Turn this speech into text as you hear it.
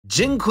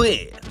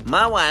Jinqui,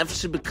 my wife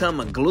should become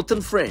a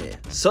gluten-free,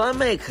 so I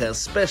make her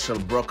special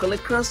broccoli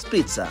crust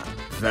pizza.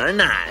 Very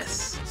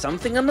nice.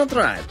 Something I'm not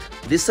right.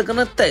 This is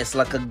gonna taste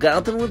like a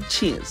garden with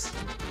cheese.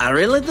 I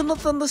really do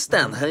not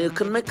understand how you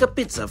can make a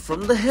pizza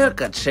from the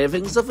haircut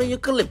shavings of a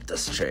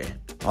eucalyptus tree.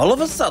 All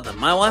of a sudden,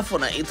 my wife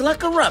wanna eat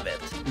like a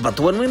rabbit. But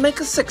when we make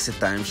a sexy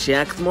time, she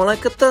acts more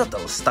like a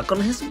turtle stuck on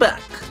his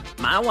back.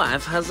 My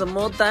wife has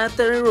more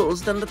dietary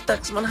rules than the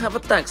taxman have a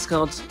tax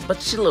codes,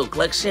 but she look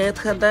like she ain't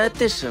her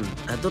dietitian.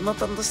 I do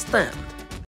not understand.